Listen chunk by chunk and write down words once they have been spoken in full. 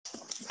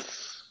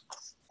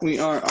We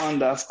are on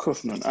Daf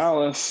Kuf Nun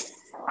Aleph.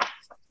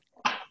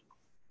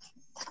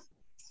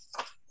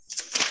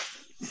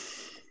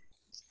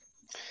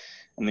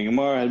 And the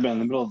Gemara had been in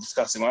the middle of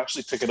discussing. We'll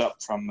actually pick it up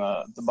from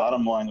the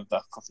bottom line of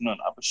Daf Kuf Nun.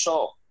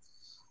 Abishol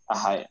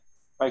Ahaya.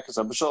 Right, because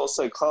Abishol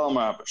said,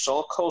 Klamar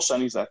Abishol, Kol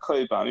Shani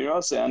Zakoi,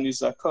 Bamirase, Ani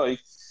Zakoi,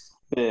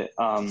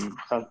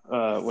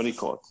 what do you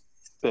call it?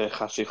 The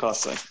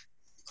Chashichase.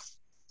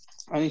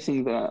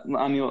 Anything that,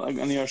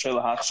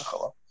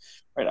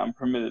 right, I'm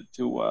permitted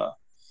to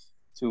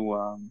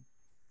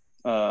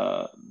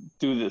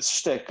do this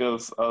shtick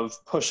of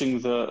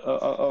pushing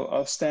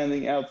of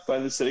standing out by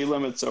the city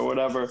limits or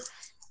whatever,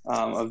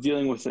 of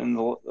dealing with it,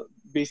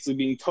 basically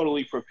being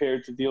totally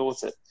prepared to deal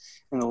with it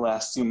in the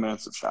last few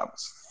minutes of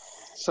Shabbos.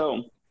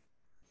 So,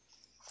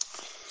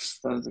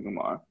 that is the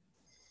Gemara.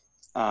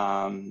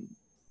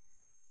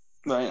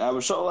 Right,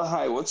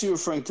 Abishol, what's he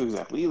referring to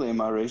exactly?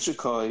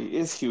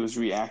 If he was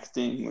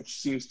reacting, which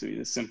seems to be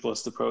the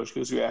simplest approach, he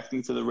was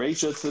reacting to the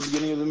Reisha, to the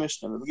beginning of the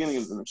Mishnah. The beginning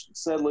of the Mishnah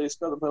said, we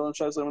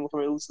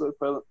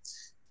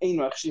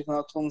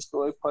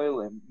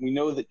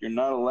know that you're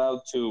not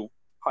allowed to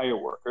hire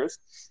workers,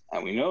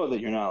 and we know that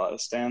you're not allowed to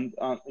stand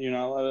on, you're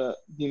not allowed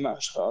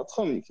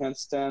to you can't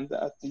stand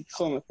at the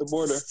Chum, at the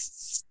border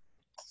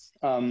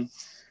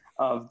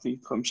of the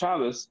Chum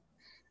Shabbos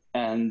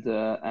and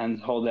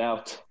hold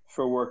out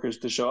for workers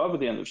to show up at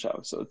the end of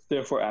Shabbos. So it's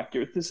therefore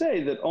accurate to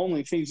say that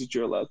only things that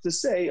you're allowed to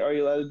say, are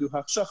you allowed to do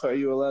Hakshach? Are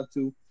you allowed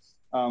to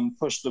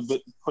push the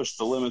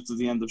limits of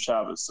the end of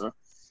Shabbos? Or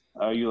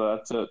are you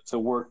allowed to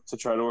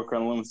try to work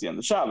around the limits at the end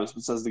of Shabbos?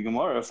 But says the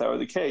Gemara, if that were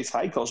the case,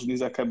 in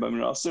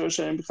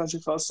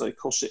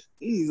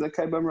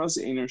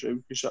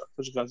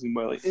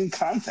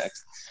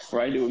context,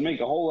 right, it would make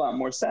a whole lot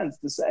more sense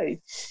to say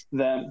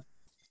that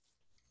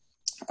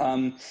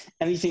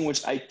anything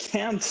which I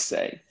can't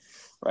say,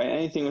 right?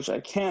 Anything which I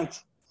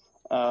can't,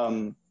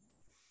 or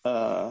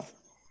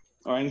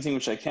anything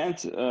which I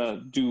can't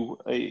do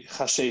a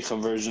chashecha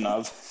version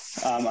of,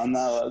 I'm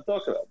not allowed to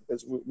talk about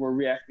because we're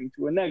reacting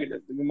to a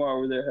negative. The Gemara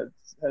over there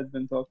has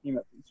been talking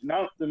about things.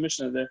 The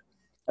Mishnah there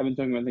have been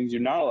talking about things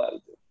you're not allowed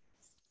to do.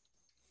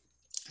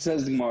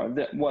 Says the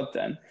Gemara, what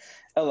then?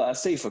 Ela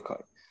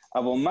seifakai.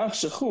 Avol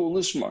machshachu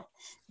lishmar.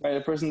 Right,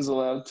 a person's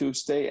allowed to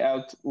stay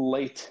out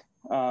late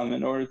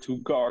in order to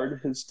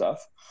guard his stuff.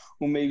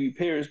 Who may be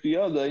payers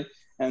biyadai,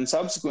 and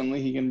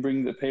subsequently he can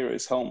bring the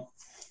payers home.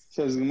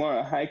 Says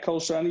Gemara, "Hi kol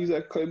shani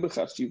zakoi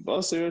b'chashi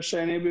baser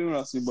shani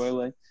b'mirasi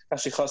boile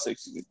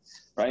kashichase."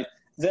 Right?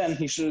 Then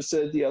he should have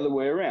said the other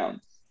way around.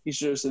 He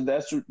should have said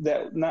that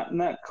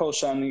not kol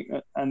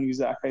shani ani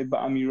zakai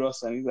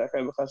ba'amiros ani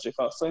zakai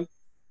b'chashichase,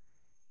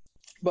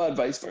 but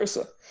vice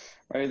versa.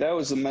 Right? That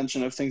was a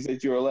mention of things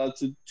that you're allowed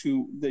to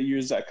that you're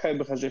zakai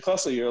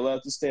b'chashichase. You're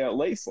allowed to stay out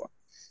late for.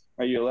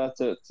 Right? You're allowed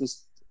to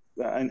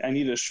I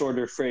need a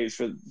shorter phrase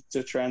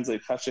to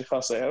translate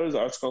chashichase. How does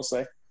ArtScroll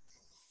say?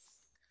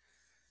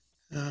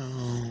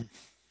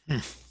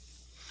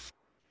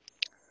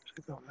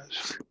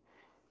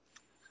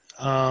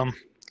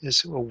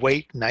 Is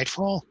await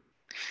nightfall?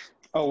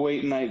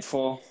 Await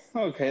nightfall.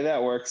 Okay,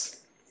 that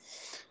works.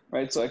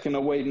 Right, so I can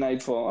await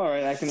nightfall. All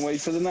right, I can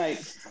wait for the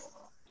night.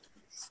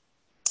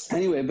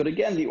 Anyway, but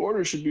again, the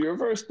order should be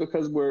reversed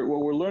because what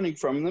we're learning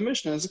from in the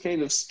Mishnah is a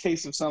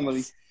case of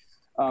somebody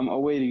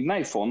awaiting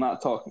nightfall,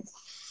 not talking.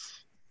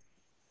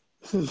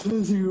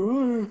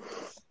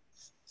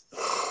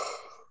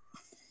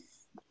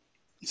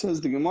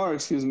 Says the Gemara,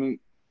 excuse me.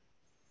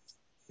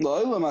 He's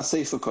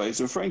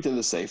referring to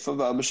the Seifa.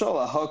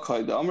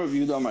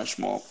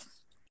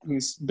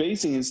 He's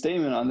basing his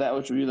statement on that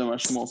which Rabbi Yehuda Amar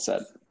Shmuel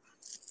said.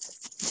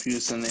 If you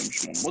just send name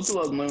Shmuel.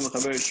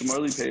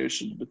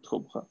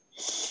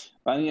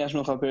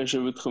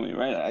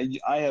 Right?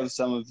 I have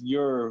some of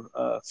your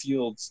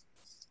fields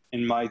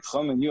in my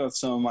tchum, and you have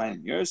some of mine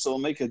in yours, so we'll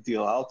make a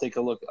deal. I'll take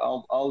a look.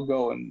 I'll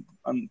go and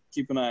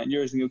keep an eye on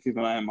yours, and you'll keep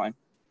an eye on mine.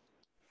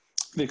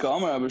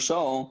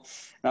 Abishol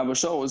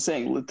was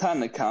saying,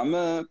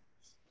 Tanakama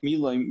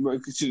was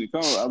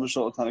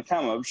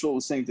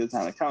saying to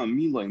Tanakama,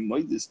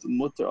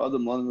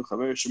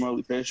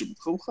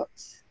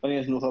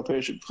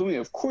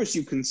 of course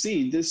you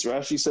concede. This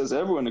Rashi says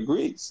everyone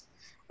agrees,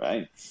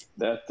 right?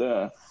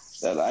 That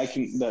I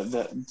can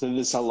that to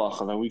this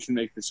halacha that we can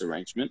make this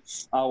arrangement.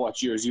 I'll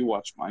watch yours, you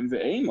watch mine.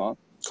 Ve'ema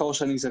kol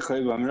shani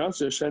zakoi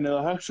b'amiras shani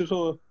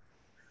lahachshich.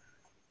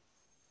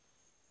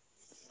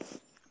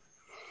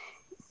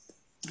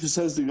 It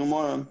says the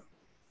Gemara.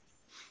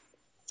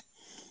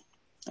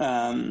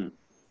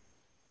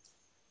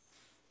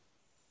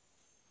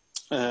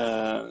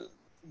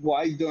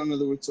 Why don't, in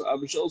other words, so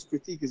Abishal's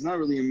critique is not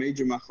really a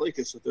major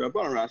machlekes with the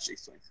Rabban Rashi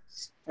explains.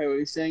 Right, what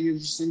he's saying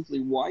is just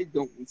simply, why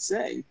don't we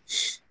simply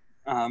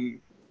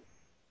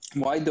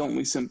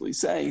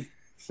say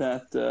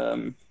that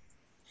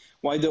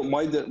Why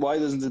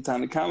doesn't the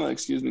Tanna Kama,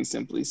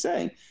 simply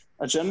say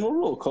a general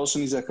rule?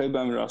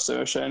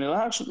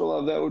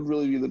 That would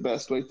really be the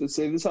best way to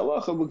say this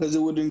halacha, because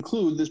it would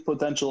include this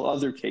potential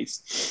other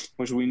case,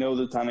 which we know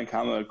the Tanna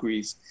Kama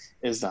agrees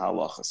is the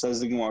halacha. Says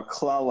the Gemara,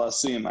 klal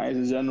asuyim. As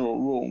a general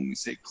rule, when we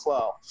say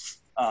klal,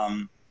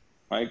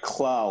 right?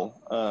 Klal,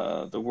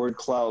 the word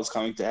klal is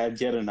coming to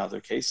add yet another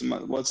case.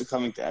 What's it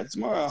coming to add?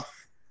 Tomorrow.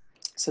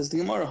 Says the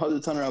Gemara,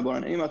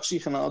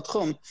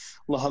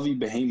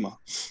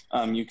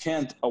 you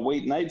can't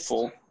await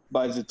nightfall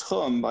by the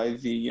tchum, by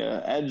the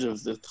edge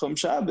of the tchum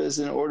Shabbos,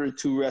 in order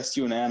to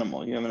rescue an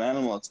animal. You have an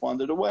animal that's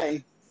wandered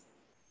away,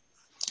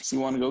 so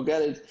you want to go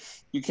get it.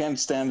 You can't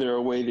stand there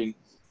awaiting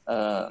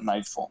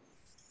nightfall.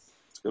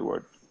 It's a good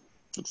word,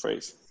 good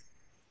phrase.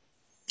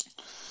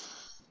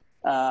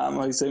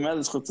 However,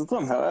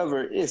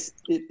 if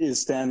it is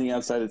standing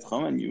outside the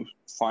tchum and you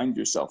find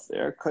yourself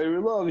there,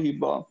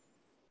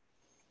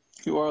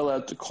 you are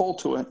allowed to call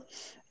to it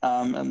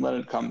and let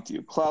it come to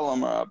you.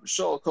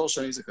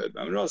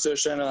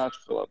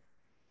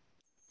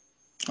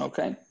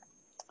 Okay.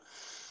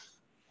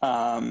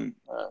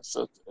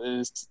 So it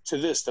is to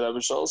this that Abba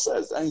Shaul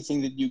says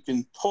anything that you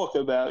can talk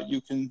about,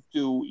 you can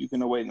do, you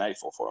can await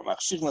nightfall for.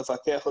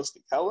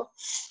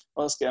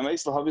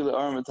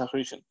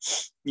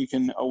 You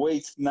can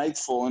await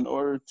nightfall in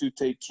order to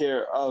take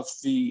care of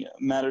the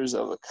matters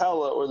of a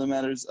kala or the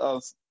matters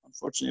of,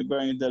 unfortunately,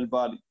 burying a dead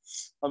body.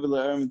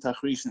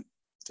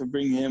 To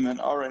bring him an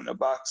aron, a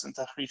box, and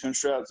tachrich and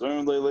shrouds.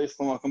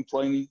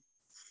 Complaining.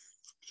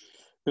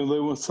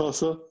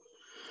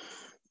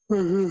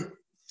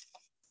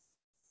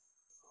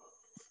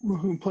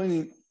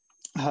 Complaining.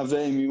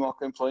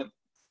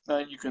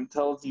 You can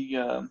tell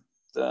the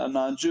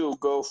non-Jew,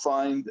 go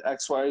find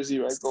X, Y, or Z,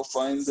 right? Go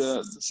find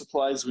the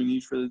supplies we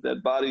need for the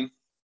dead body,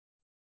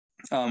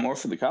 or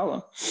for the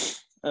kala,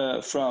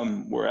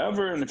 from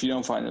wherever. And if you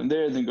don't find them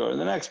there, then go to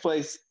the next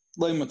place.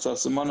 You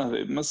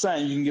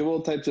can give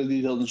all types of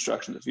detailed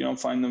instructions. If you don't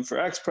find them for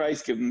X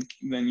price, then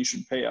you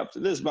should pay up to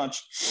this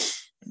much.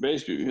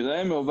 Basically,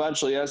 Yehuda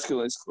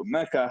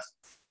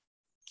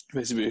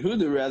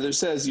rather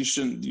says you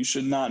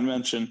should not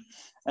mention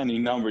any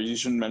numbers. You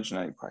shouldn't mention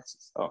any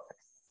prices. Okay.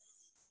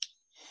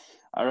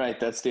 All right,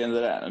 that's the end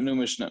of that. A new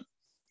Mishnah.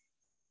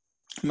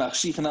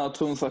 That's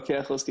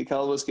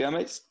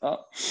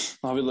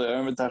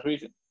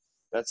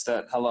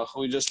that halacha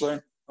we just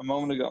learned a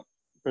moment ago.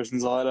 The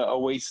person's allowed to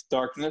await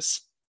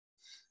darkness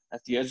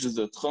at the edge of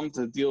the tchum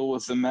to deal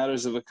with the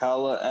matters of a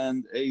kala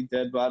and a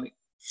dead body.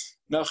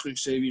 When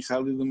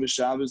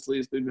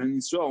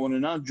a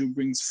non-Jew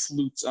brings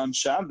flutes on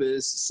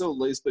Shabbos, so a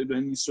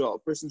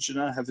person should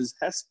not have his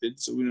hesped,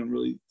 so we don't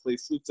really play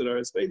flutes at our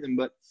hespedim,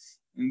 but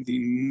in the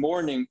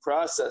mourning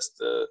process,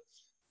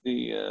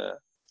 the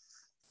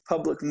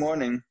public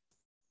mourning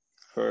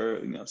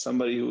for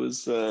somebody who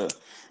was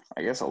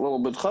I guess a little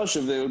bit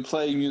chashuv, they would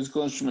play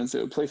musical instruments, they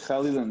would play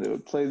chalilim, they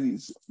would play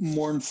these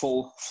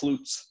mournful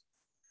flutes.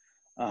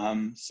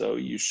 So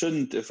you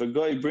shouldn't, if a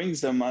guy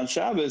brings them on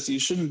Shabbos, you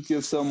shouldn't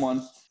use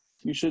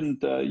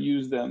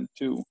them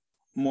to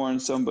mourn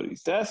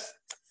somebody's death.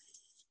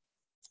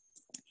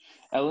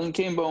 Ellen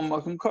came by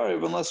Makom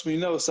Karev, unless we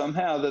know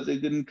somehow that they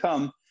didn't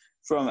come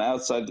from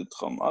outside the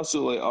Tchum.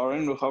 Asulei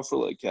Aron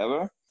v'chafrulei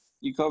kever,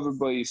 you covered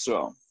by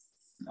Yisrael.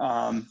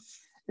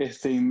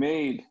 If they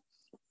made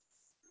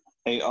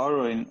a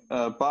aron,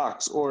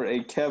 box, or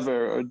a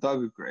kever, or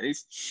dug a grave,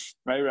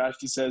 right?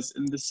 Rashi says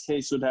in this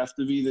case would have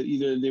to be that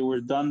either they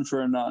were done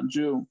for a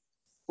non-Jew,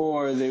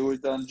 or they were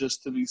done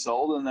just to be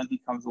sold, and then he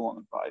comes along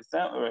and buys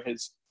them, or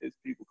his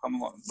people come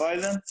along and buy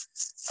them.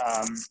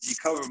 You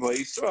cover by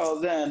Yisrael,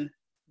 then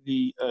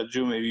the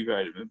Jew may be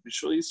buried in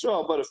Bishul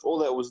Yisrael. But if all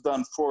that was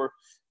done for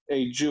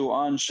a Jew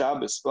on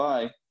Shabbos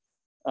by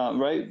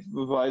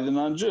the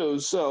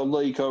non-Jews, so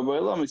you don't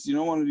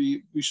want to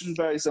be, we shouldn't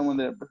bury someone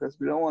there because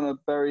we don't want to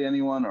bury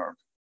anyone or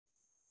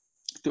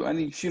do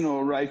any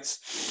funeral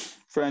rites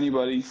for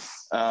anybody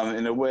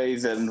in a way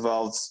that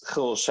involves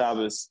Chil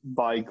Shabbos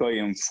by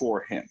Goyim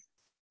for him.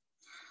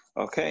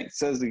 Okay, it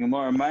says the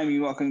Gemara,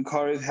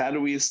 how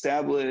do we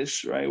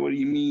establish, right? What do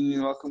you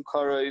mean, What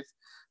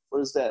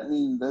does that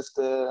mean? That's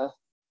a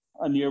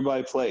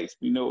nearby place.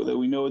 We know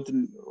it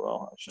didn't,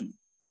 well, I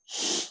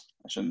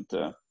shouldn't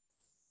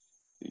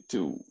be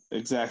too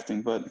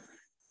exacting, but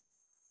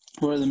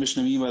what does the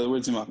Mishnah mean by the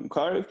words Makom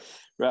Karev?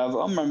 Rav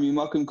Amar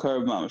Makom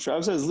Karev Mamash.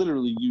 Rav says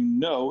literally,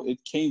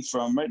 it came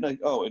from, right? Like,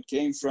 it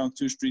came from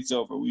 2 streets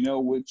over. We know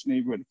which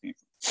neighborhood it came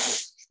from.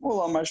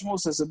 Shmuel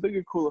says a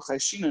bigger kula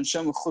chayshin and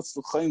shem chutz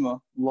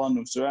l'chayma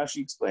lanu. So Rashi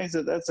explains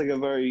that that's like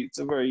it's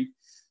a very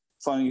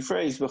funny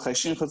phrase, but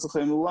chayshin chutz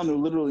l'chayma lanu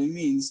literally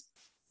means,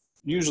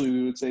 usually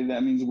we would say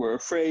that means we're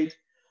afraid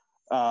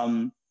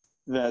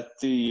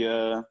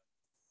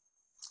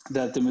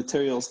that the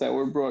materials that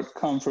were brought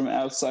come from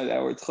outside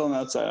our tchum,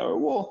 outside our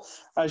wall.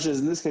 Rashi,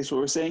 in this case, what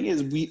we're saying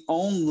is we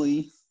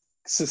only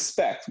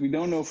suspect, we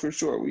don't know for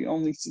sure, we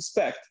only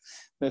suspect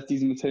that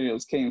these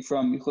materials came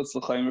from Michutz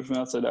L'Chaim, from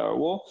outside our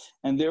wall,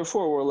 and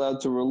therefore we're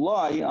allowed to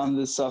rely on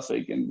this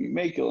suffix and be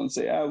makel and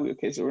say,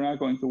 okay, so we're not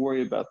going to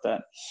worry about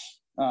that.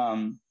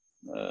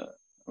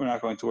 We're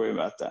not going to worry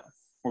about that.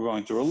 We're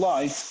going to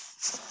rely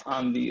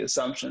on the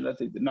assumption that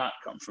they did not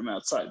come from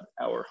outside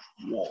our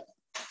wall.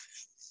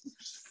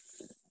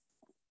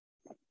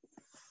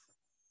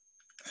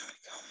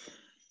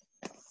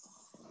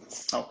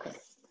 Okay.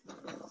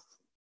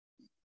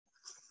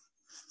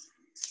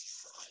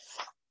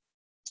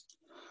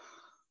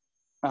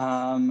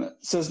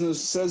 Says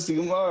the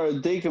Gemara,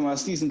 Deika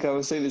Masnis and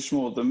Kavasei the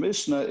Shmuel. The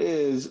Mishnah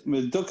is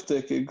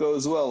meduktik, it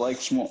goes well like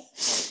Shmuel.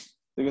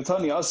 The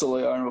Gatani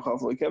Asalei Aron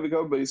Chafle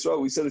Kevik, but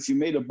Yisrael, we said if you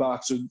made a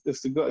box, or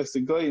if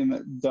the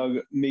Goyim dug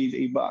made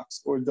a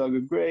box or dug a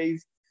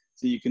grave,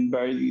 so you can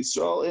bury the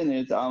Yisrael in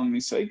it.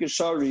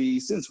 Shari,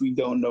 since we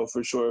don't know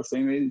for sure if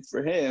they made it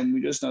for him,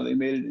 we just know they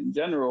made it in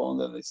general, and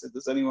then they said,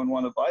 does anyone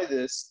want to buy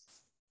this?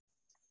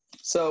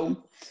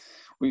 So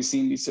we've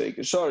seen Bisei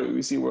Shari,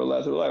 we see we're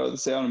allowed to rely on the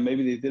say,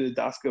 maybe they did it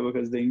dafka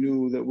because they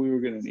knew that we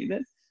were going to need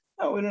it.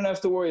 No, we don't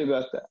have to worry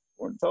about that.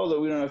 We're told that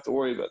we don't have to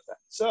worry about that.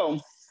 So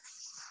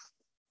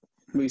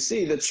we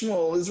see that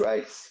Shmuel is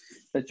right,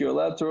 that you're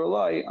allowed to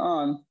rely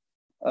on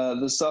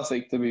the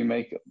suffix to be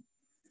makel.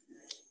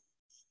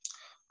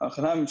 We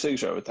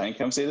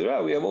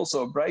have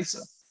also a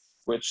brisa,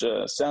 which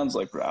sounds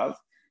like Rav.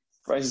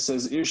 Brisa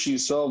says, Irshi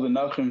Yisrael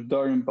v'nachim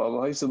darim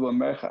b'avahisaba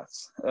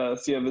merchatz.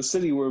 If you have a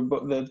city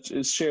that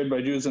is shared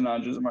by Jews and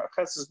non-Jews,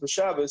 merchatz is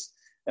b'Shabbos,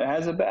 it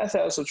has a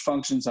bathhouse which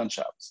functions on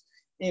Shabbos.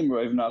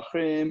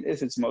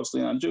 If it's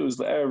mostly on Jews,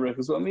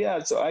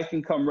 so I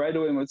can come right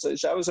away with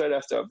Shabbos right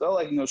after Abdul,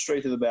 I can go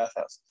straight to the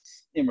bathhouse.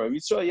 But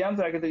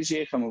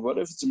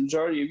if it's a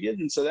majority of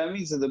Yidden, so that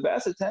means that the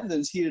bath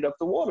attendants heated up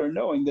the water,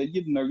 knowing that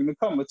Yidden are going to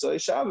come with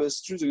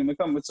Shabbos, Jews are going to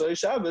come with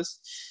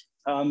Shabbos,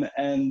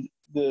 and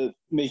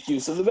make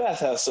use of the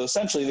bathhouse. So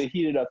essentially, they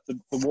heated up the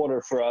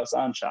water for us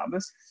on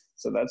Shabbos.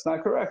 So that's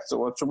not correct. So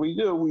what should we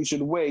do? We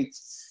should wait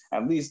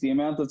at least the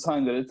amount of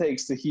time that it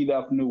takes to heat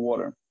up new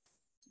water.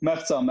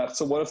 So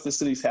what if the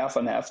city's half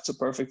and half? It's a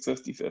perfect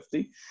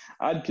 50-50.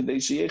 Ad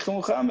Kadesh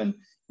Yechem Uchamen.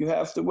 You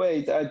have to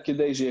wait Ad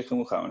Kadesh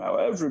Yechem Uchamen.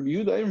 However,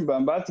 Yehuda Ibn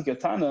Bambati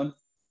Katana,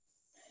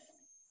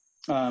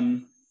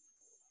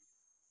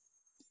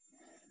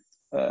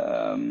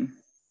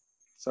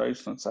 sorry,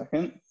 just 1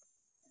 second.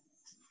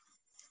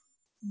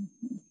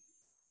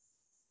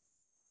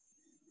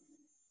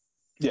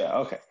 Yeah,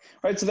 okay.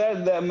 Right, so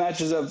that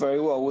matches up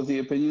very well with the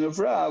opinion of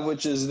Rav,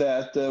 which is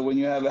that when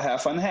you have a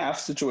half-on-half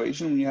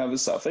situation, when you have a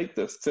suffix,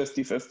 the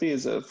 50-50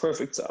 is a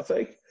perfect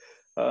suffix.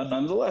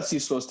 Nonetheless,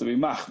 he's supposed to be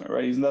machmer,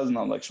 right? He doesn't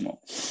have like Shmuel.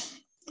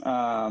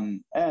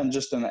 And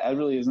just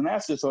really as an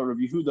afterthought of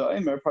Yehuda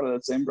Eimer, part of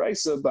that same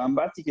brisa,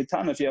 Bambati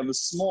Ketana, if you have a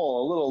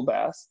little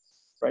bath,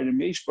 right, in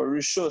Meshba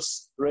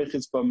Rishus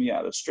Rechitz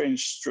Bamiyad, a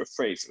strange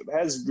phrase. If it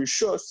has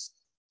Rishus,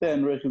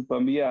 then Rechitz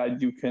Bamiyad,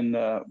 you can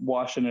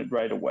wash in it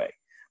right away.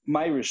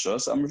 My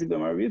rishos, I'm reading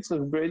my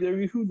Yitzchak,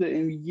 Breder Yehuda,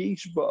 in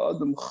Yesh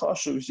Ba'adam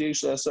Chashuv,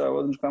 Yesh Lasar,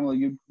 Wadam Shkamal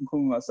Yud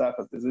Kum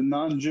Masachat. There's a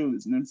non-Jew,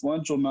 there's an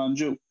influential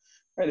non-Jew,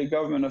 right, a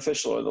government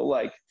official or the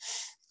like,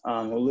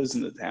 who lives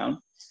in the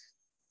town.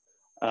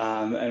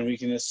 And we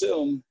can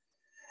assume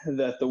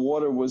that the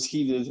water was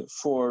heated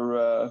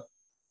for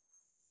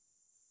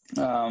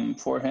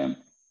him.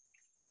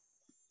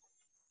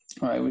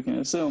 All right, we can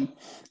assume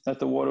that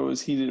the water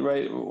was heated,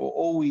 right?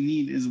 All we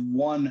need is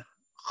one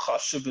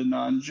chashuv, a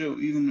non-Jew,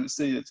 even if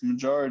say it's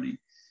majority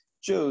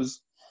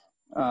Jews,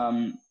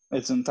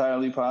 it's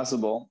entirely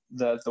possible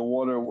that the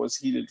water was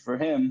heated for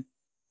him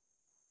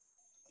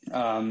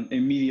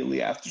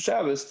immediately after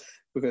Shabbos,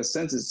 because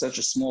since it's such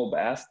a small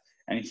bath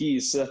and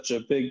he's such a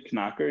big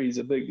knacker, he's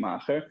a big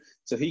macher,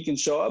 so he can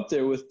show up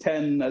there with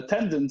 10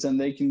 attendants and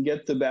they can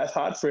get the bath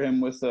hot for him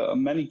with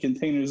many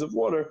containers of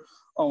water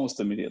almost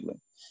immediately.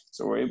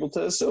 So we're able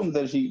to assume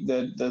that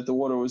that the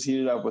water was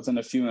heated up within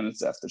a few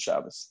minutes after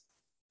Shabbos.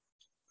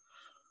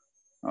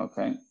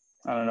 Okay,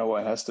 I don't know why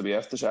it has to be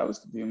after Shabbos.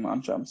 It could be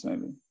on Shabbos,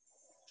 maybe.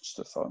 Just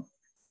a thought.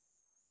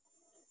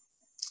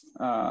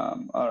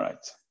 All right.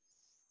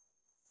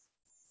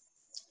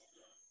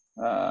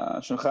 Right,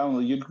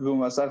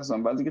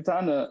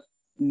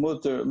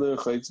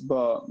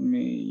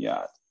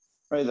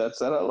 that's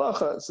that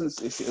halacha. Since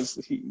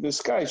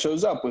this guy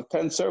shows up with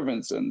 10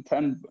 servants and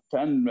 10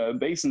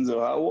 basins of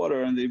hot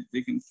water, and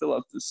they can fill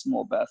up this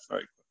small bath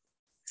very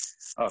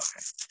quickly.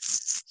 Okay.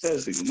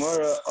 Says the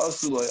Gemara,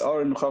 Asulay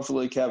Aron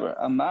Chafulay Kever.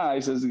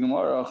 Amai, says the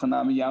Gemara,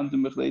 Chanami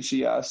Yamtim Bechleishi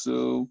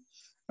Yasu.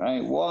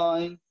 Right?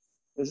 Why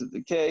is it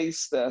the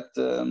case that,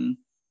 in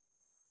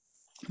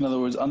other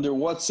words, under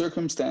what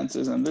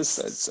circumstances, and this,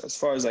 as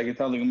far as I can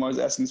tell, the Gemara is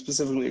asking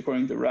specifically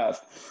according to Rav,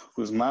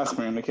 who's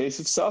Machmer in the case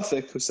of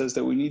Safek, who says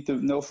that we need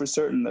to know for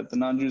certain that the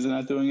non-Jews are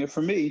not doing it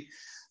for me.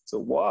 So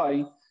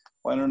why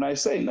don't I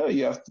say, no,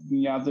 you have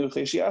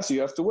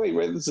to wait,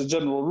 right? This is a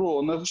general rule.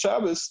 On the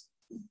Shabbos,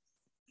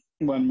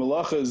 when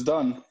malacha is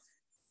done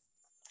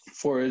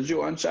for a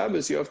Jew on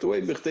Shabbos, you have to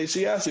wait. You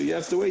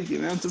have to wait the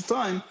amount of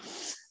time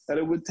that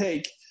it would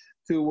take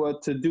to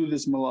do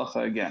this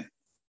malacha again.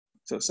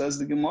 So says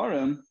the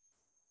Gemara,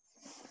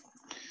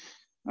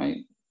 right?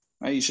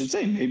 You should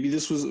say maybe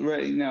this was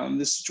right now in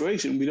this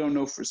situation. We don't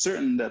know for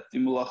certain that the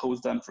malacha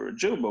was done for a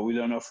Jew, but we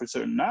don't know for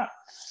certain not,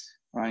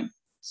 right?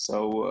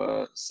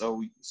 So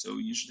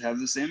you should have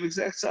the same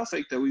exact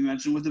suffix that we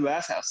mentioned with the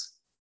bathhouse.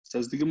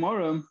 Says the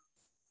Gemara.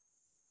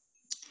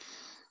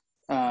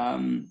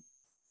 The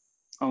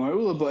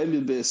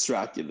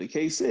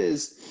case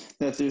is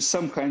that there's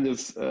some kind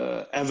of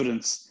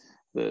evidence.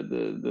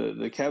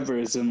 The kever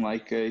is in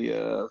like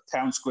a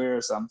town square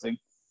or something,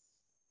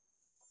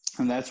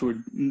 and that's where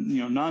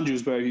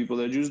non-Jews bury people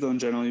there. Jews don't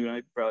generally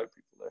bury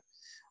people there.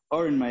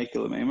 Or in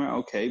Ma'ikil Meimer,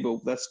 okay,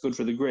 but that's good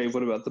for the grave.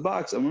 What about the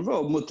box?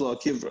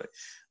 Mutla Kivrei,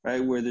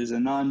 right, where there's a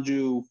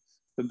non-Jew.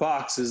 The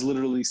box is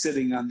literally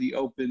sitting on the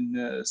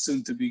open,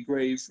 soon-to-be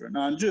grave for a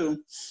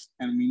non-Jew,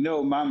 and we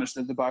know, mamash,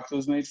 that the box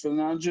was made for the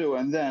non-Jew,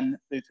 and then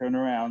they turn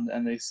around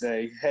and they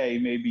say, hey,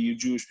 maybe you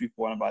Jewish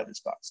people want to buy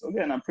this box. So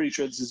again, I'm pretty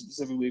sure this is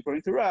specifically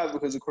according to Rav,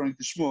 because according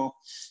to Shmuel,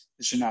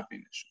 this should not be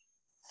an issue.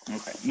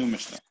 Okay, new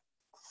Mishnah.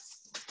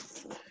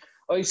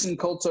 Oisin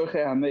kol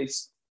tzorchei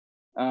hameis.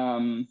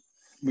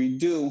 We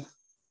do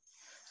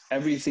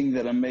everything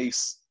that a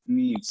mace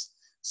needs.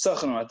 I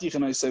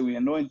say we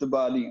anoint the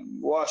body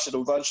and wash it.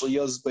 You're not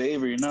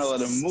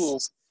allowed to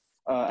move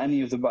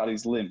any of the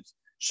body's limbs.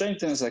 You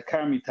can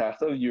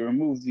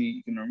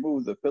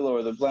remove the pillow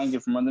or the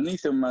blanket from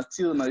underneath it and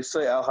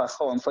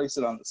place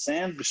it on the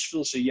sand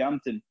so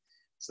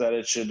that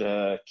it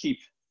should keep,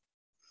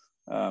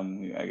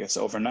 I guess,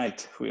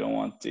 overnight. We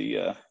want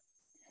the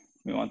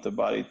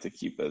body to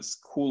keep as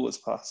cool as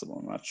possible.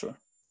 I'm not sure.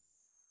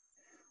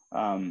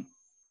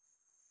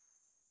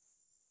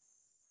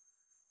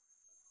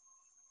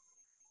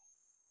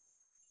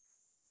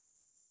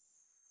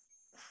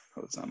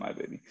 Oh, it's not my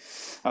baby.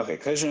 Okay,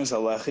 Kajun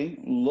Halachi,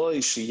 Lo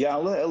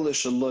Shiyala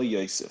Elish Lo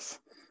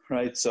Yosef.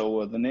 Right.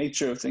 So the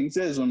nature of things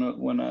is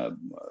when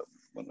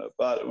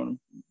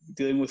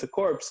dealing with a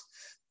corpse,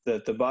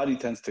 that the body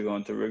tends to go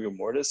into rigor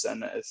mortis,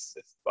 and if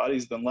the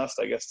body's been left,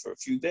 I guess, for a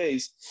few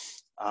days,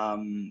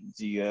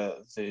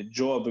 the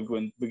jaw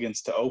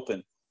begins to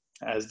open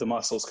as the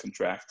muscles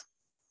contract.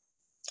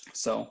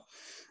 So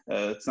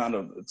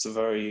it's a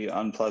very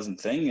unpleasant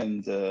thing,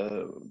 and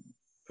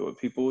what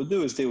people would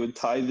do is they would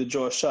tie the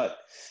jaw shut.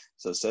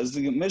 So it says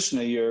the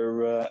Mishnah,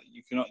 you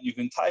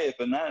can tie it,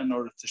 but not in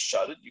order to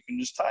shut it. You can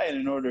just tie it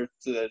in order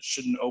that it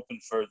shouldn't open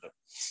further.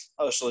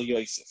 You're not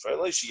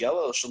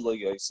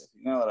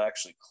allowed to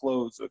actually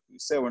close. Like we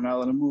say, we're not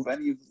allowed to move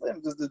any of the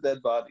limbs of the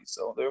dead body.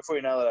 So therefore,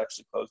 you're not allowed to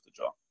actually close the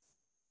jaw.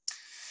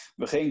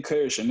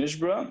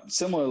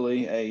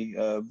 Similarly,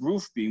 a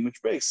roof beam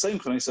which breaks, you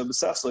can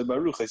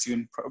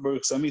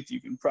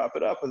prop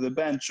it up with a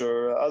bench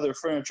or other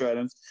furniture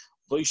items.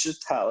 You're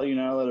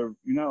not allowed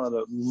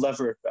to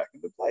lever it back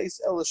into place.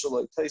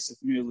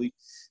 Merely,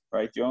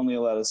 right? You're only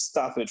allowed to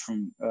stop it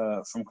from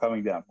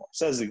coming down more.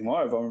 Says the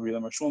Gemara.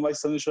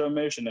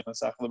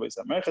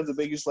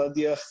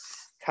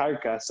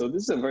 So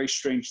this is a very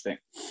strange thing.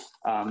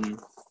 The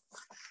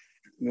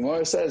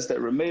Gemara says that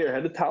Rameir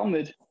had a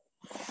Talmud.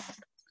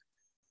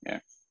 Yeah,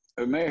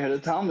 Rameir had a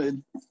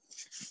Talmud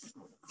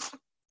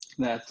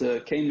that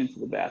came into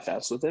the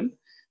bathhouse with him.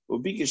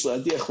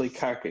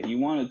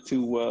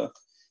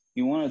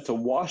 He wanted to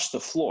wash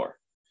the floor.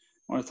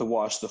 So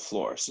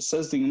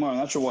says the Gemara, I'm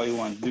not sure why you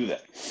want to do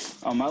that.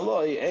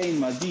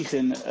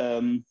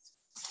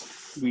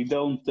 We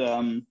don't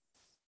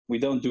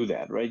do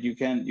that, right? You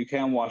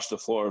can't wash the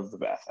floor of the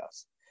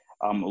bathhouse.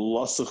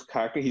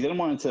 He didn't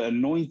want to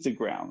anoint the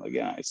ground.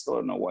 Again, I still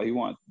don't know why he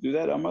wanted to do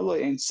that.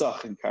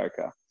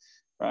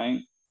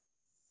 Right?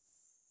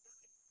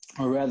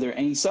 Or rather,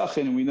 ein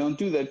sachin, we don't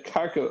do that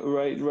karka,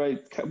 right?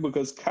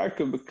 Because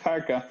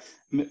karka,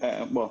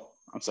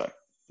 I'm sorry.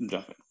 I'm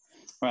jumping,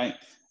 right?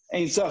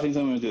 Ain't something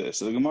to do this.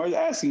 So the Gemara is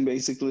asking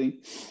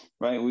basically,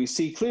 right? We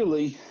see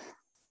clearly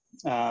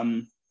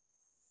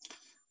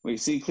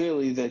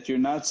that you're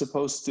not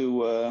supposed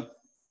to.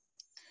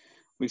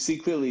 We see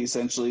clearly,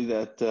 essentially,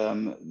 that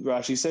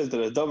Rashi says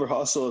that a davar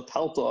hasel,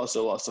 talta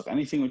hasel, lasach,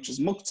 anything which is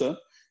mukta,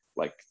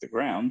 like the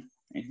ground,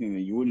 anything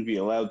that you wouldn't be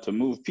allowed to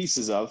move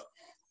pieces of,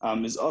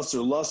 is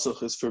asur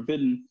lasach, is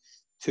forbidden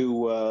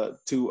to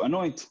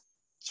anoint.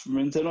 It's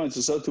forbidden to anoint.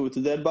 So too with the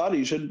dead body,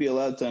 you shouldn't be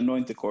allowed to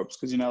anoint the corpse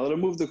because you're not allowed to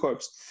move the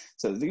corpse.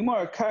 So the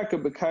Gemara, karka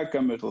b'karka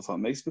michlaf,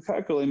 makes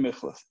b'karka le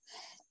michlaf.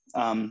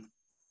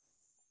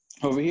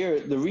 Over here,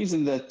 the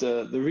reason that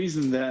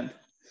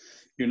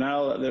you're not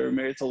allowed, that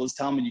Rameir told his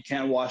Talmud you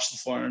can't wash the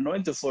floor and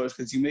anoint the floor is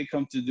because you may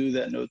come to do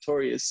that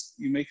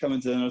you may come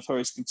into the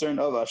notorious concern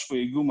of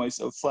ashvui gumais,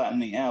 of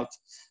flattening out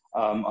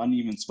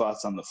uneven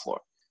spots on the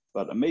floor.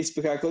 But a mace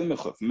b'karka le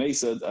michlaf,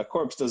 a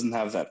corpse doesn't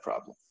have that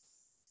problem.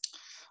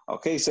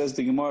 Okay, says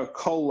the Gemara,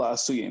 kol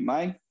la'asuye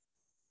mai.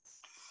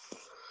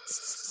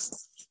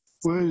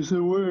 Where is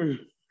the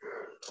word?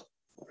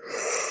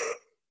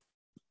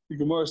 The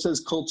Gemara says,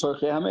 kol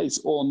tzarchei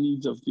hameis, all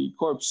needs of the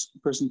corpse. A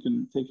person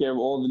can take care of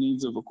all the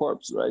needs of a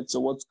corpse, right?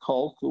 So what's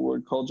kol? The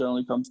word kol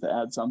generally comes to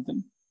add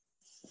something.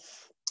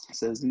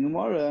 Says the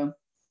Gemara,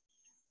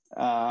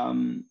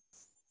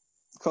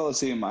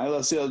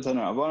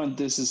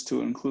 This is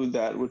to include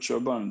that which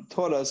Rabbanan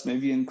taught us.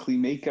 Maybe in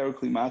klimeikar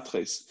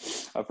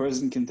klimatres, a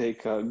person can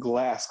take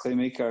glass.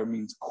 Klimeikar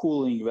means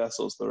cooling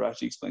vessels. The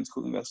Rashi explains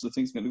cooling vessels.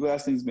 Things made of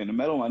glass, things made of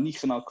metal.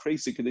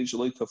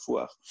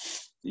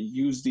 They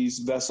use these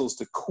vessels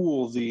to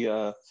cool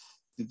the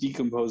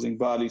decomposing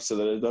body so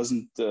that it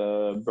doesn't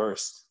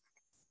burst.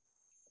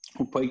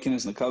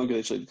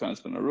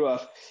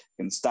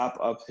 Can stop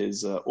up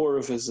his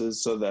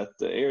orifices so that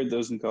the air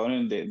doesn't go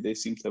in. They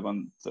seem to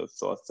have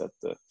thought that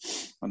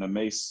when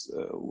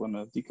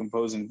a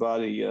decomposing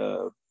body,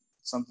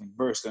 something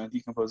burst in a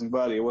decomposing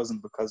body, it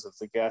wasn't because of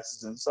the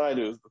gases inside,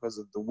 it was because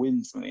of the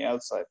wind from the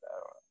outside.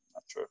 I'm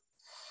not sure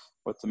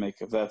what to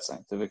make of that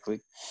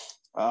scientifically.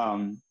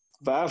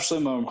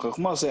 Shlomo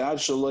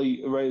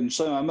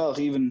HaMelech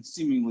even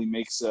seemingly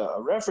makes a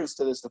reference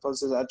to this. The Pasuk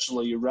says,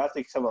 "Actually,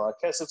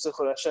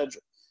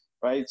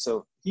 right?"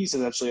 So he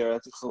says, "Actually,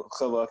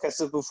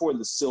 before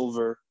the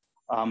silver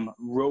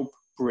rope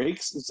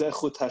breaks."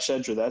 Zechut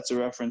hashedra. That's a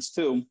reference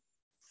to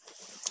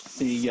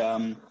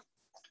the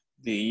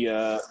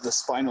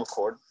spinal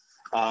cord.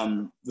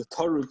 The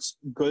Tarutz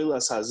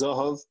Goylas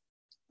Hazohav,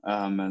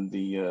 and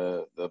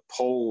the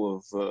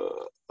pole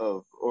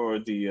or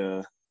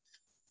the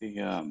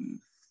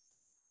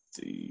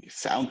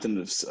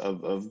fountain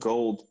of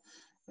gold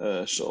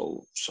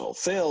shall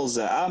fail.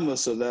 Za'ama,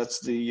 so that's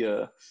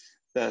the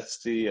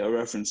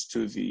reference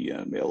to the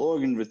male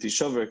organ with the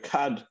shover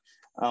kad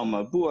al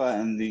mabua,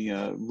 and the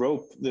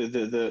rope,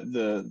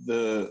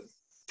 the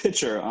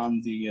pitcher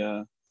on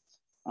the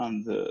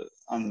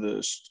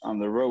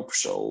rope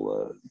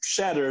shall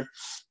shatter.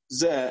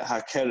 Ze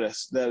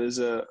hakeres, that is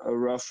a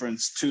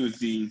reference to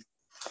the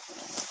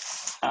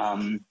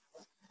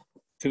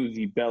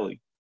belly.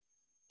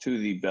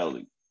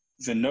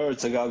 V'nor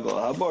tagagol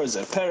habor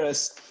ze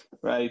peres,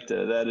 right?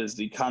 That is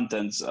the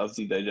contents of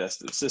the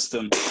digestive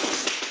system.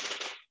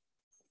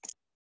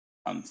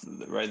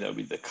 Right, that would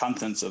be the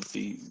contents of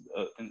the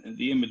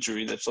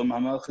imagery that Shlomo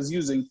HaMelech is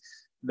using.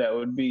 That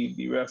would be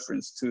the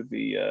reference to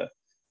the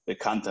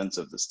contents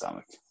of the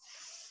stomach.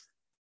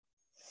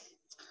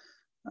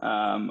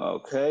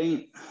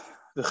 Okay.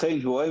 The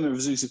Navi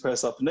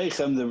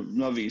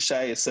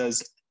Yeshaya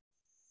says,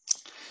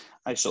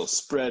 "I shall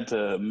spread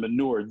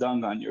manure,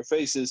 dung on your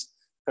faces.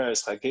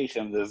 Peres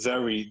chagechem, the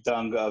very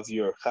dung of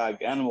your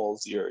chag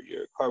animals, your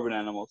carbon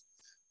animals."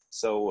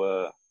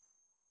 So,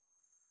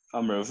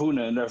 Amar Rav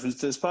Huna, in reference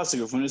to this pasuk,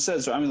 Rav Huna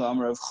says,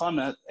 Amar Rav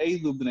Chana,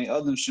 Eilu b'nei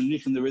adam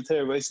shemnichin the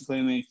reter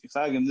v'yisukleimei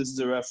chagim. This is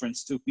a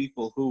reference to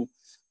people who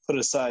put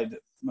aside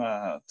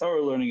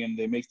Torah learning and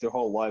they make their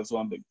whole lives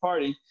one big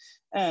party.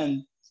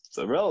 And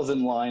the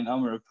relevant line,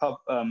 Amar Rav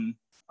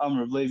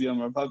Levi,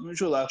 Amar Rav Papa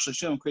Mishul, actually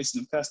Shem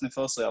Kresin Kasne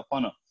Felsei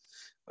Alpana.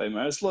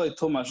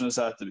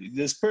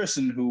 This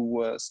person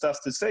who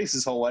stuffed his face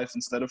his whole life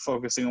instead of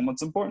focusing on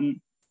what's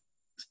important.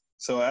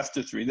 So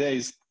after 3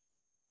 days,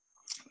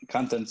 the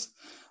contents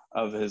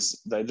of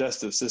his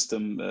digestive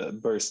system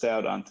burst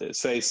out onto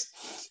his face,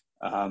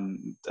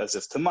 as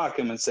if to mock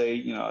him and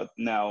say,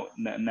 now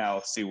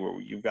see where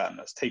you've gotten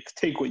us.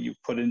 Take what you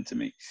put into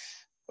me.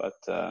 But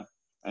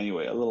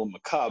anyway, a little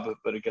macabre,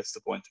 but it gets the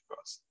point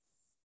across.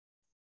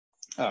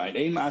 All right,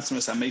 Ein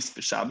Ma'asmas HaMeis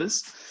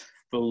B'Shabbos,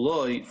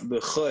 V'loi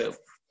B'Choil.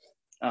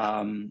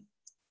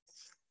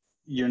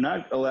 You're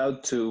not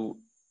allowed to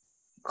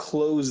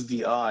close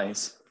the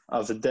eyes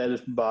of a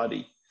dead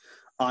body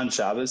on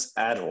Shabbos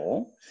at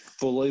all.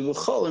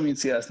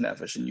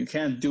 And you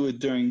can't do it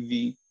during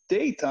the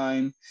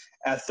daytime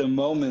at the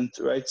moment,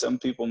 right? Some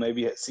people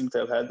maybe seem to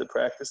have had the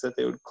practice that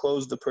they would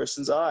close the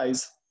person's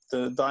eyes,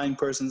 the dying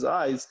person's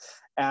eyes,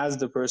 as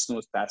the person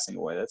was passing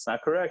away. That's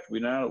not correct.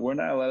 We're not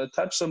allowed to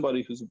touch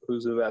somebody who's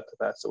about to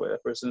pass away.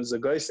 That person is a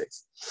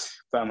goyses.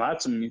 The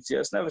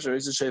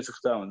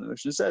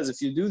Mishnah says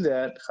if you do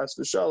that, chas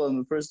v'shalom,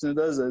 the person who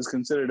does that is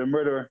considered a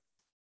murderer,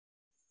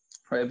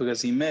 right?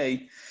 Because he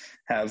may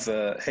have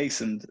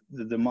hastened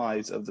the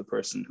demise of the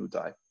person who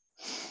died.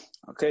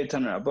 Okay,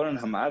 Taner Rabbanan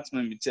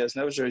Hamatzman Mitzias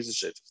Nevasher is a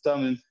shef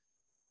tamim.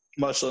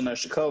 Mashal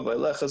Nashikov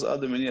Vaylechas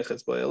Adam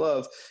Meniachas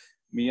Bayalav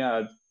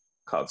Miad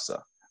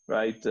Kavsa.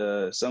 Right,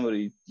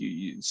 somebody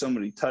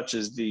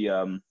touches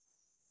a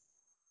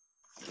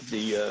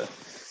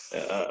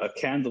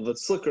candle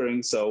that's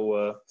flickering.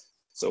 So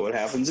what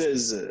happens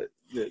is that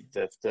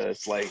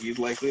it's like he's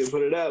likely to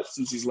put it out.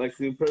 Since he's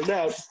likely to put it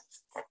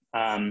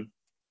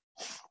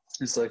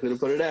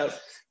out,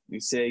 we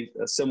say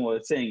a similar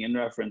thing in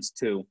reference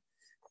to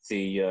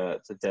the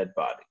dead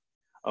body.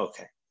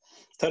 Okay,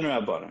 Taner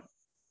Rabbanan,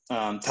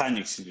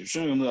 Tanya,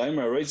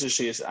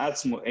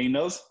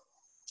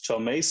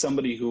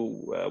 somebody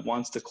who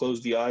wants to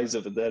close the eyes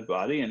of a dead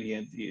body, and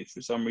he for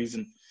some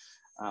reason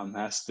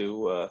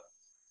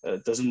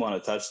doesn't want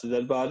to touch the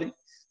dead body.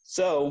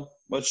 So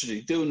what should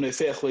he do? He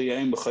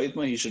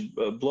should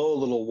blow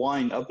a little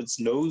wine up its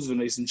nose and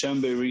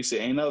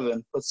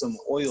put some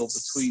oil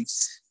between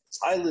its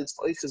eyelids.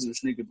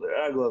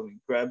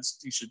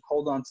 He should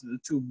hold on to the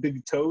two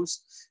big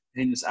toes,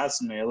 and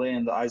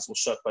the eyes will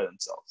shut by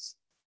themselves.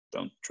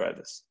 don't try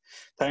this.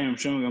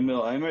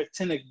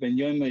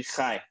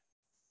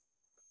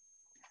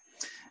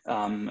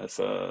 If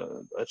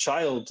a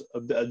child,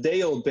 a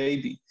day-old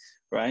baby,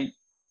 right,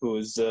 who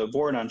is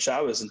born on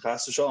Shabbos and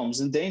Chas v'Shalom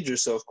is in danger,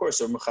 so of course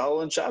we're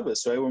Mechal on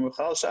Shabbos, right? We're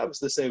Mechal Shabbos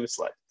to save its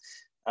life,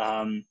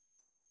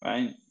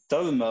 right?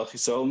 David Melech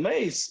Yisrael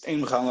Meis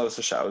ain't Mechal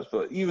for Shabbos,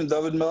 but even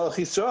David Melech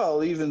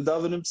Yisrael, even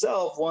David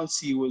himself, once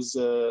he was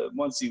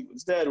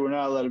dead, we're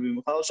not allowed to be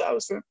Mechal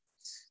Shabbos for him.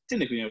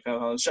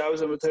 It's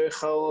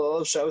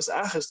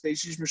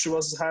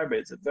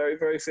a very,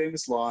 very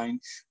famous line,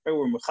 right?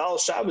 We're Mechal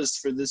Shabbos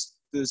for this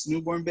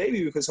newborn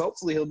baby because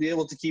hopefully he'll be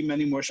able to keep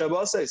many more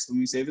Shabbos when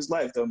we save his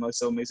life.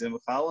 Once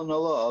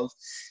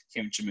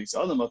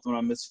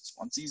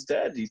he's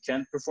dead, he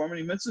can't perform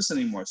any mitzvahs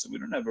anymore, so we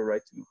don't have a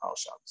right to Mechal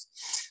Shabbos.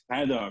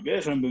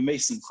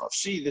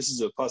 This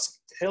is a pasuk.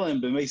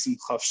 Tehillim b'meisim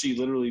chavshi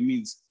literally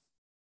means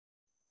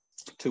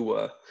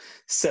to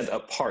set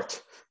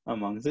apart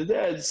among the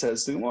dead,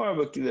 says the Gemara,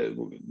 but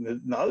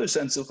the other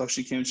sense of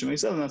chavshi came to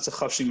Meisel, and that's a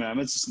chavshi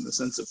mitzvahs in the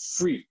sense of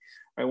free.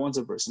 Right? Once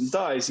a person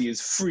dies, he is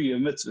free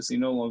of mitzvahs. He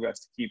no longer has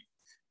to keep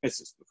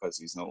mitzvahs because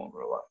he's no longer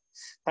alive.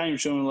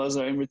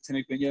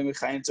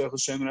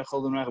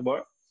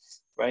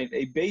 Right?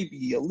 A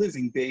baby, a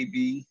living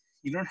baby,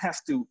 you don't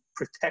have to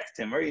protect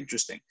him. Very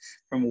interesting,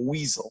 from a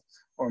weasel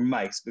or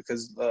mice,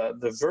 because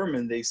the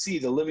vermin, they see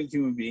the living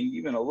human being,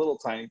 even a little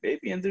tiny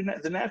baby, and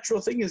the natural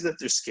thing is that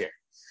they're scared.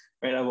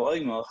 Right,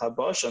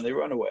 they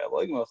run away.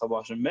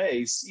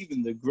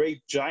 Even the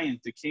great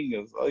giant, the king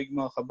of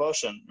Oigmal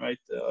Habashan, right,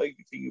 the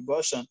king of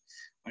Bashan,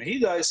 when he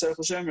dies,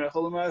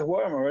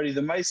 already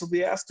the mice will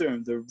be after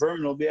him, the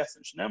vermin will be after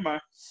him.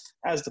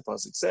 As the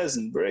pasuk says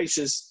in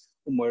Bereshis,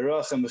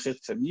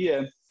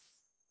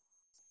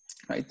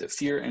 right, the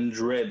fear and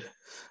dread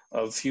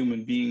of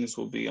human beings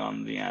will be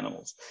on the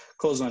animals.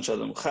 As long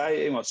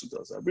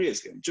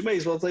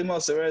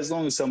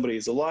as somebody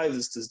is alive,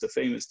 this is the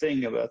famous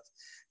thing about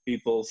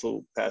people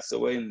who pass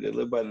away and they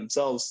live by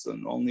themselves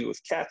and only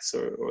with cats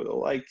or the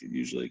like. It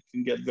usually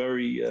can get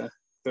very,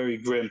 very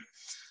grim,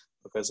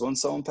 because when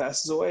someone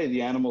passes away,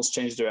 the animals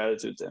change their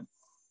attitude to him.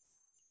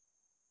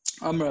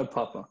 Amra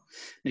Papa,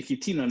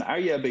 Nikitina and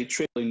Arya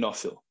Beitreli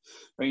Nofil.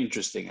 Very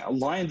interesting. A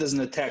lion doesn't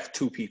attack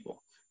two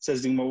people.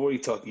 Says the Gemara, what are you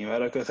talking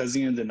about?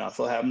 Chazin the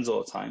Nafil happens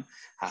all the time.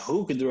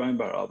 Hahu Kedurim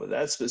Bar Abba.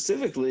 That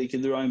specifically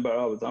Kedurim Bar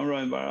Abba.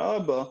 Damraim Bar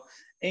Abba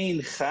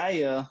Ein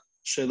Chaya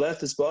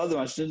Sheletis Ba'adam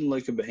Ashdidin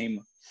like a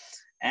behemoth.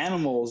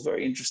 Animals,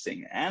 very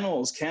interesting.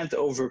 Animals can't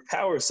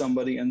overpower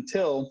somebody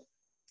until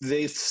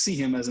they see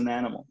him as an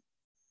animal.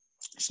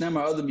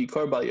 Somebody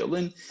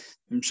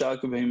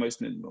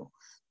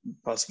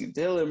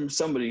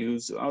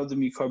who's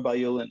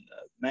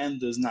man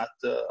does not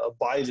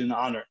abide in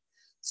honor.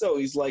 So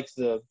he's like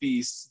the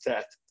beasts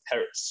that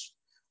perish.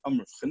 On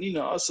a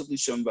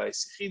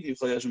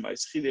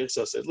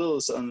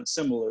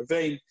similar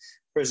vein,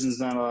 person's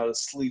not allowed to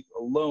sleep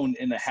alone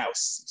in a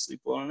house. Sleep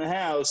alone in a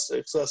house,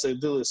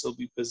 Lilith will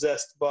be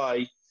possessed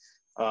by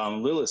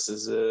Lilith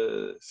is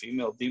a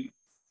female demon.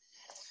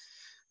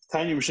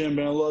 Tanya B'Shem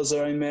Ben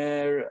Elazar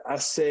Aimer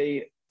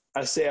Asay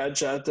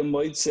Ajata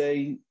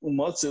Moitze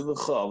Umatzu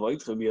L'Cha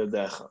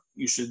V'Yitcha.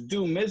 You should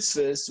do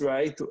mitzvahs,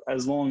 right,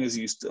 as long as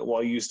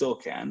while you still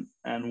can,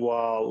 and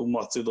while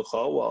Umatzu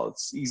L'Cha, while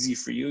it's easy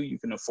for you, you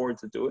can afford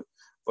to do it.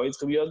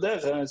 V'Yitcha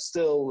B'Yadecha, and it's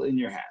still in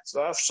your hands.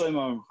 V'Af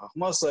Shleimah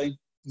Chachmasay.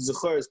 This is a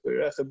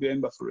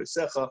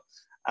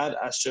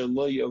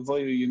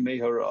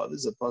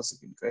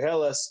pasuk in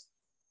Koheles.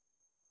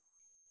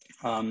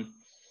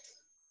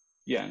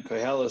 In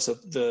Koheles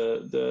of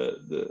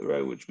the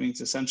right, which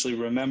means essentially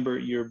remember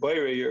your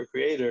Boire, your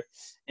creator,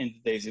 in the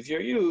days of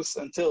your youth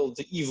until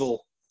the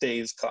evil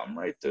days come,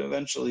 right?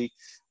 Eventually,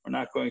 we're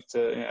not going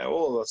to,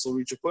 all of us will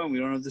reach a point we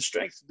don't have the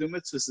strength to do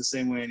mitzvahs the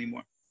same way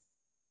anymore.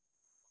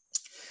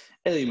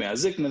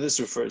 This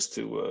refers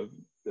to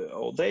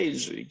old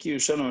age.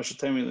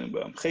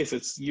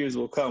 Years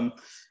will come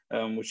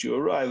which you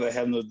arrive, I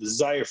have no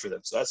desire for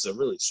them. So that's a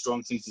really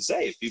strong thing to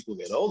say. If people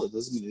get older, it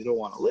doesn't mean they don't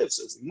want to live.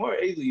 So it's more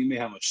able you may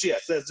have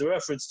Mashiach. That's the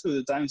reference to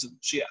the times of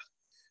Mashiach.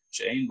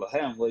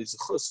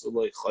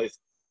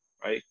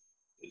 Right?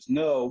 There's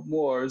no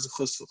more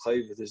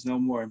there's no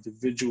more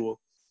individual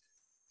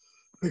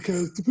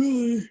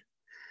accountability.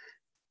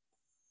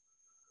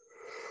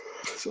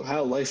 So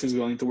how life is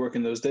going to work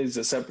in those days is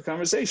a separate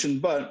conversation,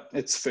 but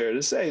it's fair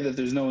to say that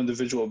there's no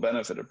individual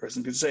benefit. A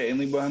person could say, I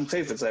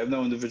have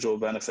no individual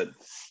benefit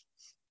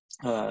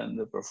in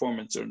the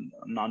performance or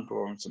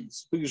non-performance.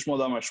 This is a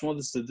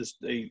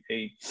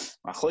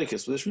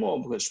machlekes with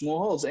Shmuel, because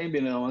Shmuel holds the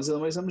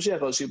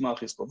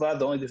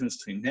only difference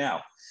between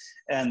now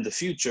and the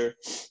future,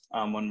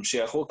 when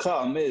Mashiach will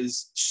come,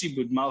 is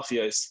shibud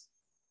malchiyos,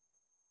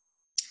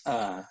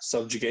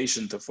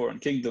 subjugation to foreign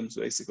kingdoms,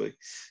 basically.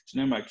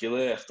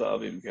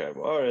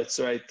 It's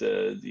right,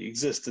 the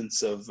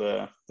existence of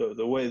the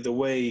way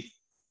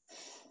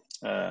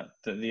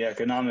the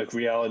economic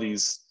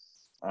realities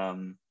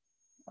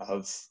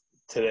of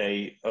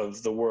today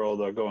of the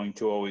world are going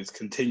to always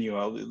continue,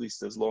 at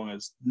least as long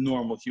as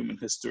normal human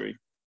history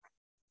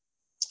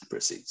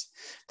proceeds.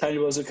 A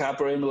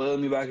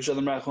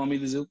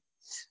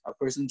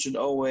person should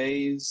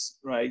always,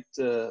 right,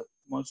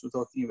 once we're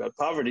talking about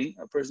poverty,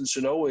 a person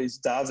should always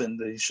daven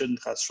that he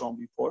shouldn't chasron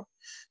be poor.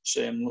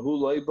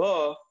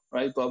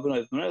 Right? Don't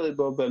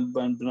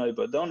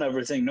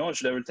ever think, no one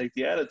should ever take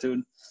the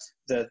attitude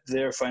that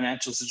their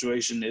financial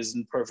situation is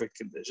in perfect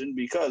condition,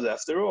 because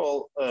after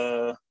all,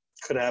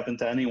 could happen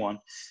to anyone.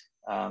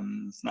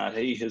 If not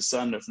he, his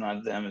son, if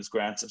not them, his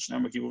grandson.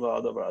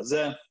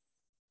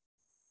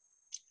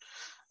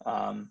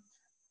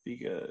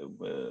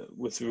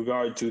 With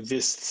regard to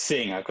this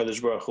thing,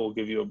 HaKadosh Baruch Hu will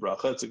give you a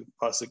bracha. It's a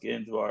pasuk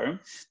in Dvarim.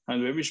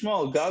 And Rabbi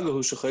Shmuel, Galgal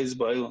hu shechayz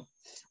ba'olam.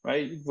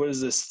 Right? What is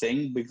this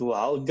thing?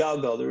 Biglal,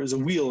 Galgal. There is a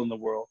wheel in the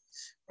world.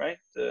 Right?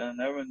 And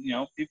everyone,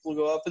 people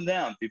go up and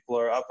down. People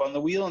are up on the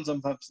wheel, and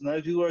sometimes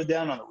people are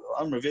down on the wheel.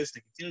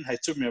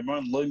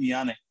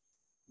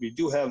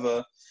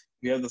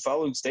 We have the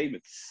following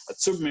statement: a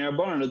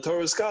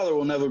Torah scholar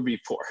will never be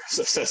poor.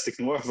 So says the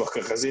Gemara. What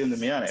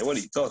are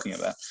you talking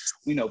about?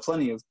 We know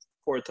plenty of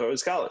poor Torah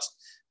scholars.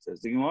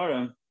 Says the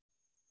Gemara.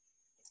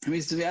 It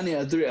means to be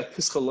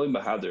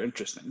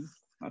interesting.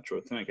 Not sure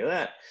what to make of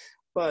that.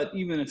 But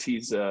even if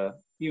he's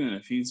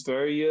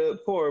very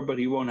poor, but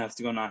he won't have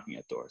to go knocking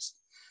at doors.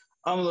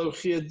 Right?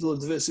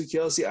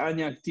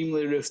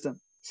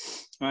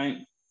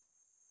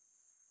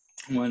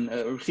 When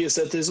Ruchia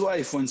said to his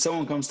wife, when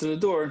someone comes to the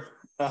door,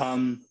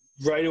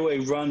 right away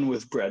run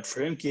with bread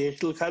for him,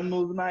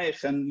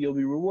 and you'll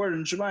be rewarded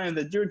in Shemayim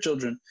that your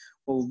children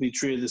will be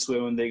treated this way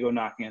when they go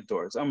knocking at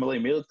doors. You're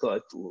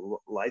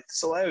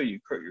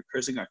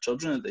cursing our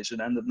children that they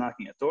should end up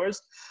knocking at doors.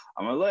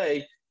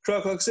 Right?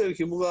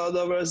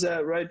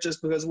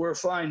 Just because we're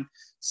fine,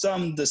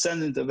 some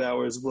descendant of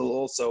ours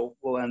will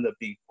end up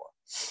being poor.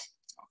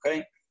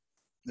 Okay?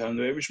 Now,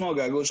 there's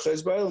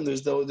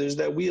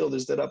that wheel,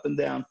 there's that up and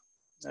down.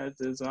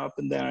 There's an up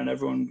and down, and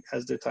everyone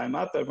has their time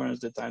up, everyone has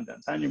their time down.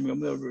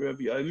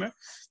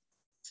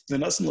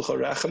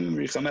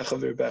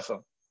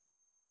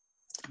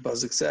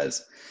 Bazik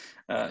says,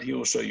 he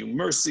will show you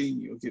mercy,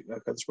 he will give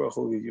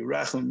you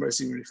racham,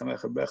 mercy,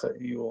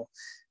 he will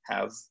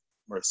have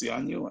mercy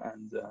on you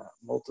and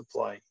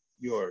multiply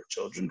your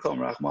children.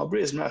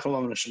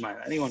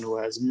 Anyone who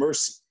has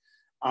mercy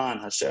on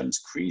Hashem's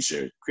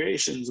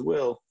creations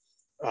will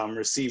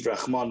receive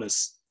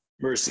rachmanis,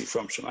 mercy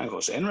from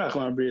Shemayim.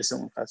 Someone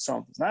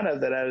does not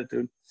have that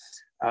attitude.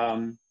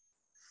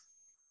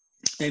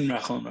 In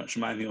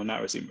Shemayim, he will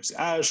not receive mercy.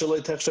 Right?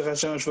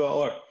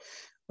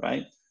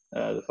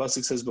 The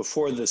pasuk says,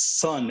 before the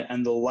sun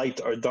and the light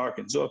are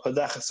darkened. This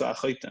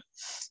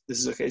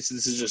is okay. So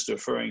this is just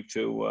referring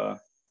to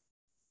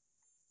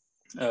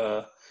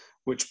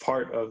which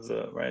part of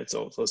the, right?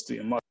 So it's supposed to be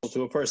a muscle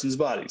to a person's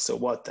body. So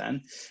what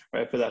then?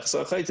 Right? That's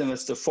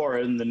the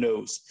forehead and the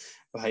nose.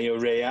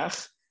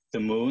 The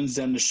moons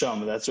and the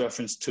shama, that's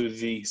reference to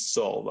the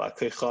soul.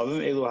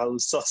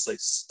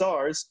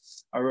 Stars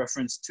are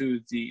reference to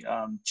the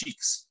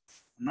cheeks.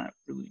 I'm not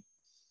really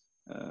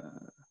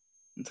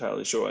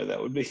entirely sure why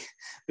that would be.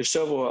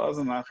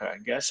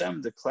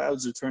 The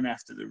clouds return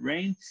after the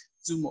rain.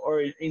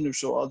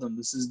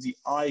 This is the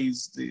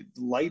eyes, the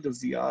light of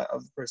the eye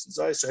of the person's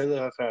eyes,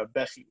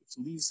 which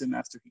leaves him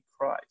after he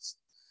cries.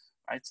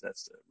 Right, so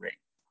that's the rain.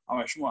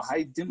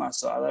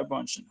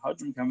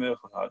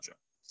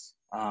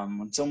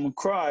 When someone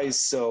cries,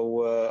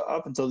 so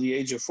up until the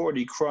age of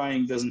 40,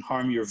 crying doesn't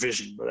harm your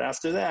vision. But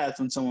after that,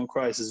 when someone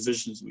cries, his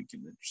vision is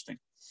weakened. Interesting.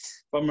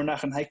 In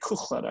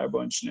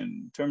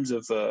terms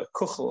of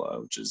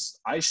kuchla, which is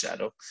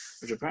eyeshadow,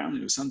 which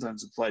apparently was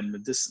sometimes applied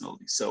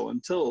medicinally. So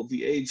until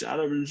the age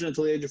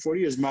of 40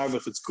 years,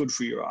 marvach, it's good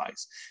for your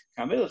eyes.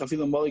 Even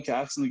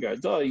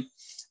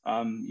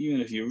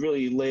if you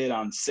really lay it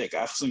on thick,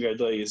 achson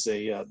gardoi is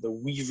the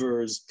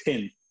weaver's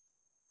pin.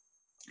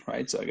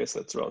 Right, so I guess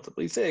that's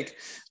relatively thick.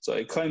 So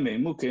you can't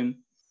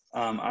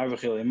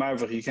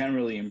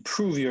really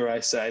improve your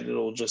eyesight.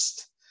 It'll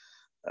just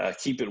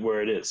keep it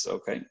where it is.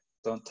 Okay,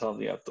 don't tell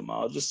the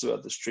ophthalmologist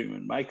about this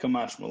treatment. What's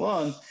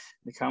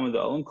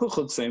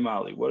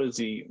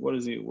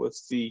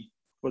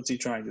he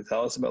trying to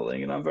tell us about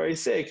laying it on very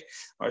thick?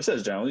 Or it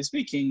says, generally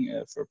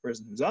speaking, for a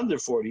person who's under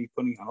 40,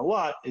 putting on a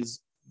lot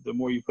is the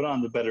more you put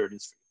on, the better it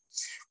is for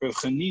you. Rav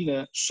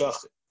Chanina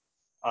Shachet.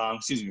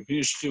 Chanina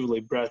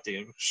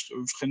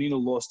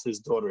lost his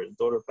daughter. His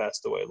daughter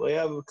passed away.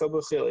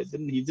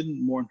 He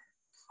didn't mourn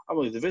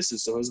her.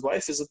 So his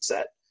wife is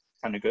upset.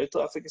 Kind of good.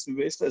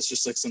 It's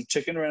just like some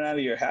chicken ran out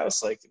of your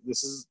house. Like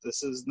this is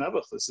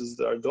Nebuch. This is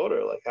our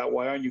daughter. Like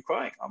why aren't you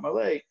crying?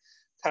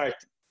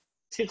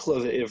 He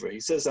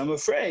says, I'm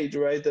afraid,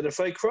 right, that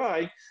if I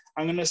cry,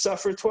 I'm going to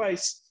suffer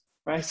twice.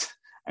 Right?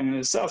 I'm going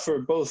to suffer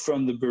both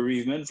from the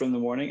bereavement, from the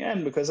mourning,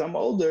 and because I'm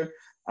older,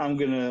 I'm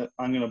gonna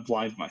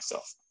blind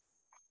myself.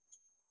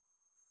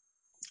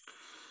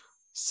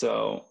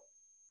 So,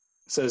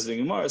 says the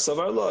Gemara,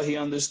 Savar Law, he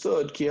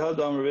understood, Ki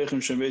Hadam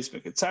Revechim Shem Beis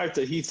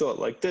Meketzarta, he thought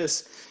like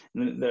this,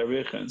 and the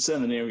Revechim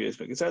said, the name of Beis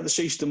Meketzarta,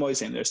 Sheish Demoy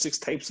saying there are 6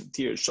 types of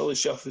tears,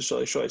 Shalish Shafis,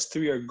 Shalish Shois,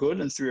 3 are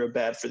good and 3 are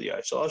bad for the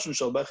eye. Shalashim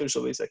Shal Bechim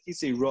Shal Beis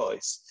Akisi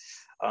Rois.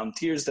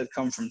 Tears that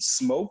come from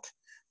smoke,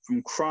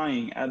 from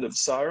crying out of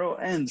sorrow,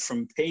 and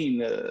from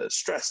pain,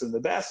 stress in the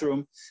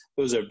bathroom,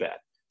 those are bad.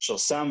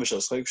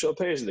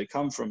 They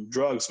come from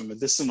drugs, from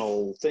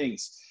medicinal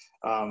things,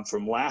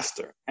 from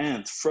laughter,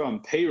 and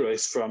from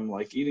peiros, from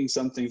like eating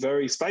something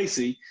very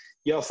spicy.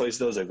 Yafais,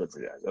 those are good for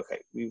you guys.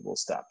 Okay, we will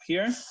stop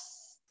here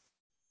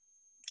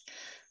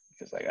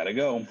because I gotta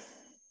go,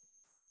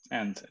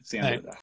 and it's the end of the day.